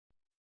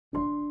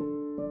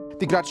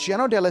The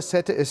Gracciano della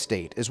Seta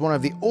estate is one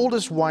of the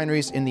oldest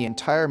wineries in the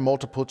entire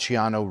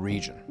Montepulciano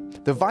region.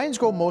 The vines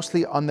grow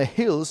mostly on the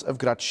hills of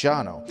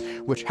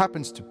Gracciano, which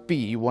happens to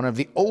be one of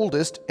the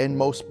oldest and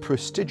most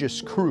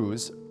prestigious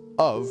crus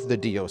of the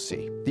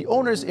DOC. The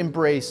owners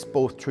embrace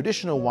both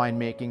traditional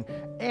winemaking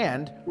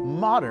and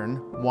modern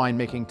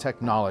winemaking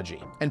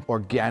technology and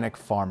organic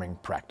farming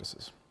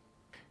practices.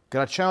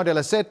 Gracciano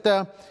della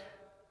Seta,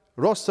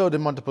 Rosso di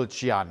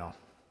Montepulciano.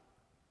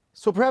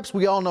 So perhaps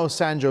we all know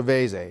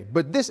Sangiovese,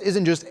 but this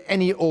isn't just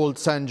any old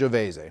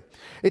Sangiovese.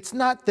 It's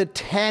not the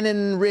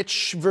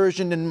tannin-rich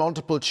version in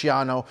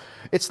Montepulciano.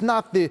 It's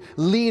not the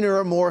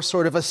leaner, more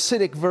sort of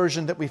acidic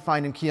version that we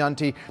find in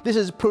Chianti. This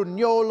is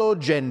Prugnolo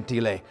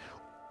Gentile,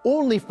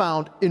 only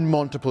found in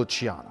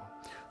Montepulciano.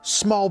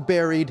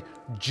 Small-berried,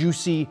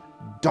 juicy,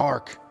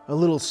 dark, a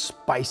little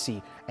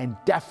spicy, and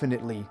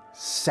definitely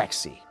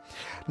sexy.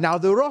 Now,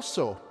 the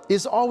Rosso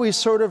is always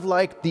sort of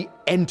like the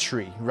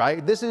entry,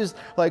 right? This is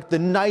like the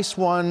nice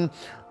one,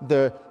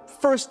 the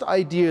first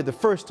idea, the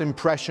first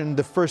impression,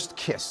 the first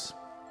kiss.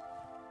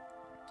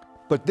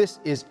 But this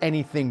is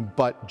anything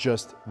but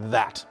just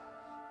that.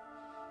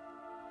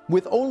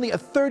 With only a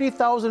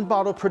 30,000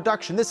 bottle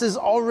production, this is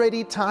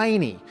already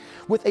tiny.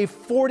 With a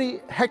 40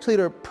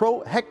 hectoliter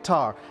per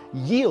hectare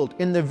yield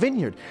in the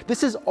vineyard,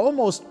 this is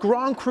almost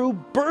Grand Cru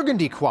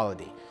Burgundy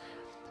quality.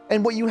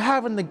 And what you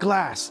have in the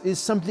glass is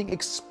something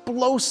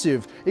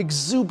explosive,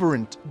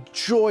 exuberant,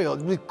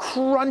 joyous, with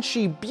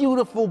crunchy,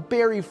 beautiful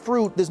berry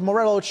fruit, this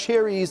morello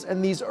cherries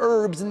and these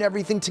herbs and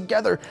everything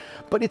together.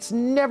 But it's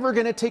never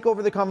gonna take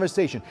over the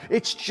conversation.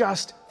 It's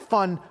just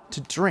fun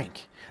to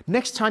drink.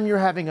 Next time you're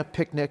having a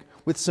picnic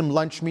with some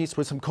lunch meats,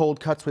 with some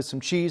cold cuts, with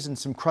some cheese and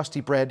some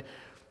crusty bread,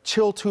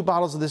 chill 2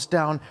 bottles of this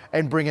down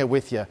and bring it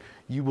with you.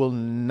 You will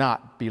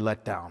not be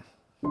let down.